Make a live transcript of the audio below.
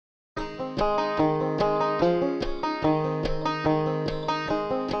And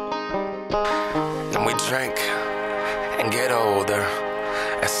we drink and get older,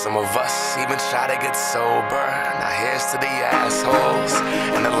 and some of us even try to get sober. Now here's to the assholes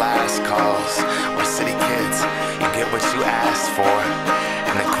and the last calls. We're city kids, you get what you asked for.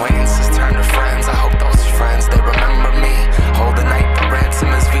 And acquaintances turn to friends. I hope those friends, they remember me. Hold the night for ransom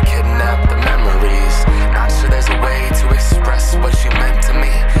as we kidnap the memories. Not sure there's a way to express what you meant to me.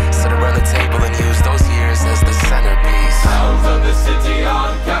 Sit around the table and use those years as the centerpiece. Sounds of the city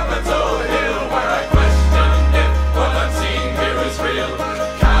on Capitol Hill, where I question if what I'm seeing here is real.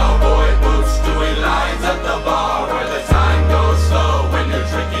 Cowboy boots doing lines at the bar, where the time goes slow when you're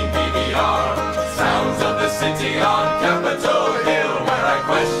drinking PBR. Sounds of the city on Capitol Hill, where I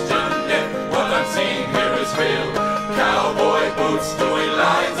question if what I'm seeing here is real. Cowboy boots doing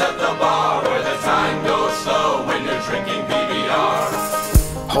lines at the bar, where the time goes slow when you're drinking PBR.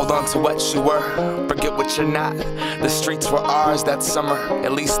 Hold on to what you were, forget what you're not. The streets were ours that summer,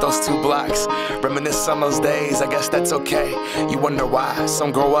 at least those 2 blocks. Reminisce on those days, I guess that's okay. You wonder why,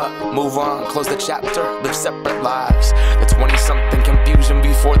 some grow up, move on, close the chapter, live separate lives. The 20-something confusion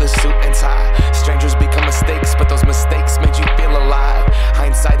before the suit and tie. Strangers become mistakes, but those mistakes made you feel alive.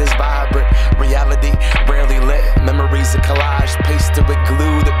 Hindsight is vibrant, reality rarely lit. Memories a collage, pasted with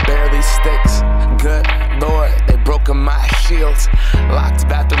glue that barely sticks. Good Lord, they broken my shields. Locked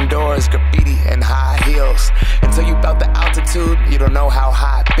bathroom doors, graffiti, and high heels. Until you felt the altitude, you don't know how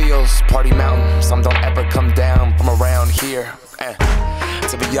high it feels. Party mountain, some don't ever come down from around here.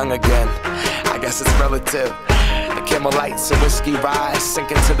 To be young again, I guess it's relative. The Camel Lights and whiskey rise,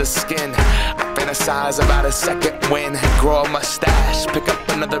 sink into the skin. I fantasize about a second win, grow a mustache, pick up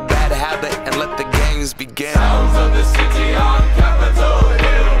another bad habit, and let the games begin. Sounds of the city on Capitol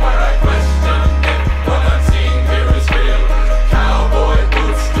Hill, where I question if what I'm seeing here is real. Cowboy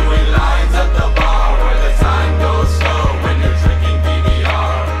boots doing lines at the bar, where the time goes slow when you're drinking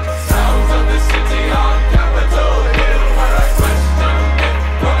PBR. Sounds of the city on Capitol Hill, where I question if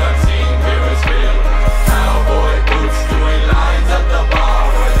what I'm seeing here is real. Cowboy boots doing lines at the bar,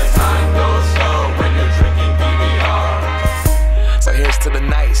 where the time goes slow when you're drinking PBR. So here's to the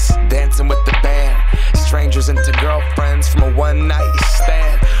nice, dancing with the band. Strangers into girlfriends from a one-night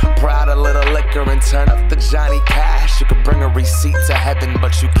stand. Pour out a little liquor and turn up the Johnny Cash. You could bring a receipt to heaven,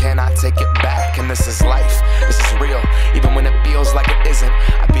 but you cannot take it back. And this is life, this is real, even when it feels like it isn't.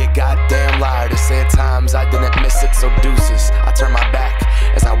 I'd be a goddamn liar to say at times I didn't miss it. So deuces, I turn my back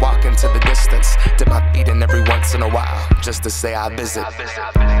as I walk into the distance. Dip my feet in every once in a while, just to say I visit.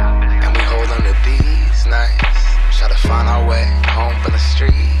 And we hold on to these nights, try to find our way home from the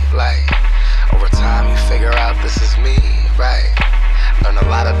street light. Over time you figure out this is me, right? Learn a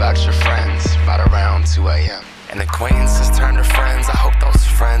lot about your friends, about around 2 a.m. And acquaintances turn to friends. I hope those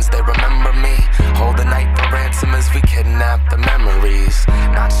friends, they remember me. Hold the night for ransom as we kidnap the memories.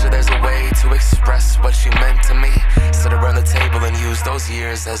 Not sure there's a way to express what you meant to me. Sit around the table and use those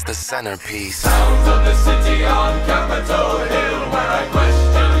years as the centerpiece. Sounds of the city on Capitol Hill, where I